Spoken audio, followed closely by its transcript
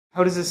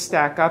How does this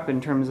stack up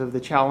in terms of the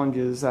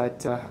challenges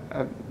that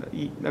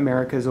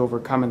America has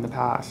overcome in the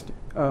past?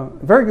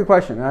 Very good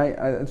question.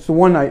 It's the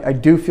one I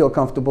do feel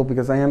comfortable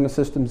because I am a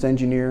systems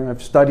engineer.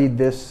 I've studied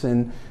this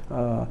in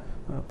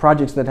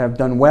projects that have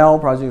done well,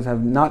 projects that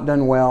have not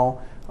done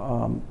well,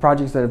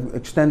 projects that have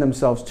extended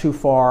themselves too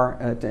far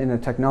in a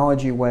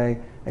technology way,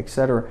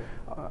 etc.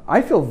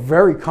 I feel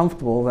very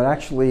comfortable that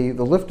actually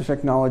the lifter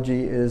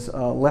technology is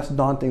less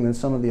daunting than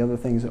some of the other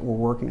things that we're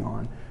working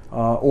on.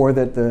 Or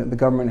that the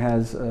government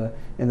has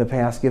in the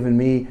past given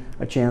me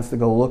a chance to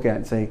go look at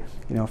and say,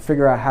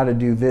 figure out how to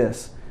do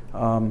this.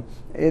 You're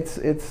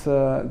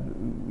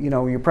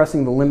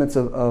pressing the limits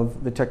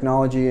of the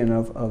technology and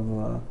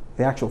of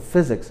the actual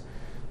physics.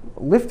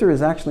 Lifter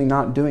is actually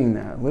not doing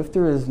that.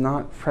 Lifter is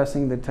not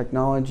pressing the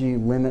technology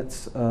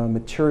limits,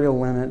 material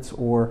limits,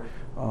 or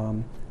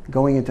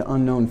going into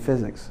unknown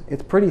physics.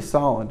 It's pretty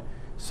solid.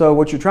 So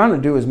what you're trying to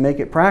do is make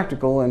it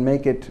practical and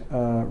make it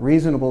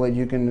reasonable that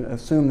you can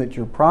assume that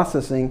you're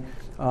processing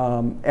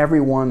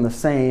everyone the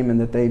same and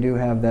that they do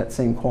have that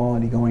same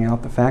quality going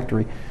out the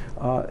factory.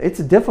 It's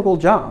a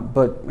difficult job,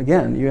 but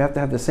again, you have to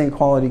have the same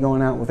quality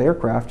going out with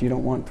aircraft. You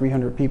don't want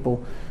 300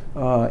 people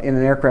in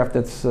an aircraft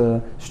that's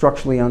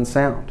structurally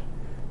unsound.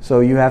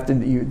 So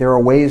there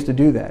are ways to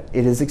do that.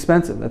 It is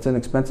expensive. That's an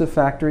expensive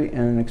factory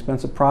and an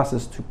expensive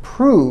process to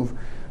prove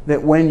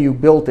that when you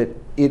built it,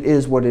 it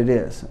is what it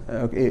is.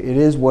 It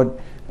is what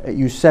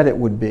you said it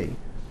would be.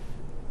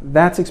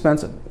 That's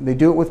expensive. They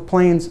do it with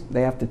planes.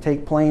 They have to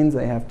take planes.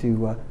 They have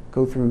to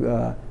go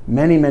through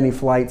many, many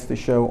flights to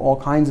show all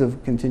kinds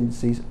of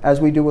contingencies, as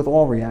we do with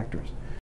all reactors.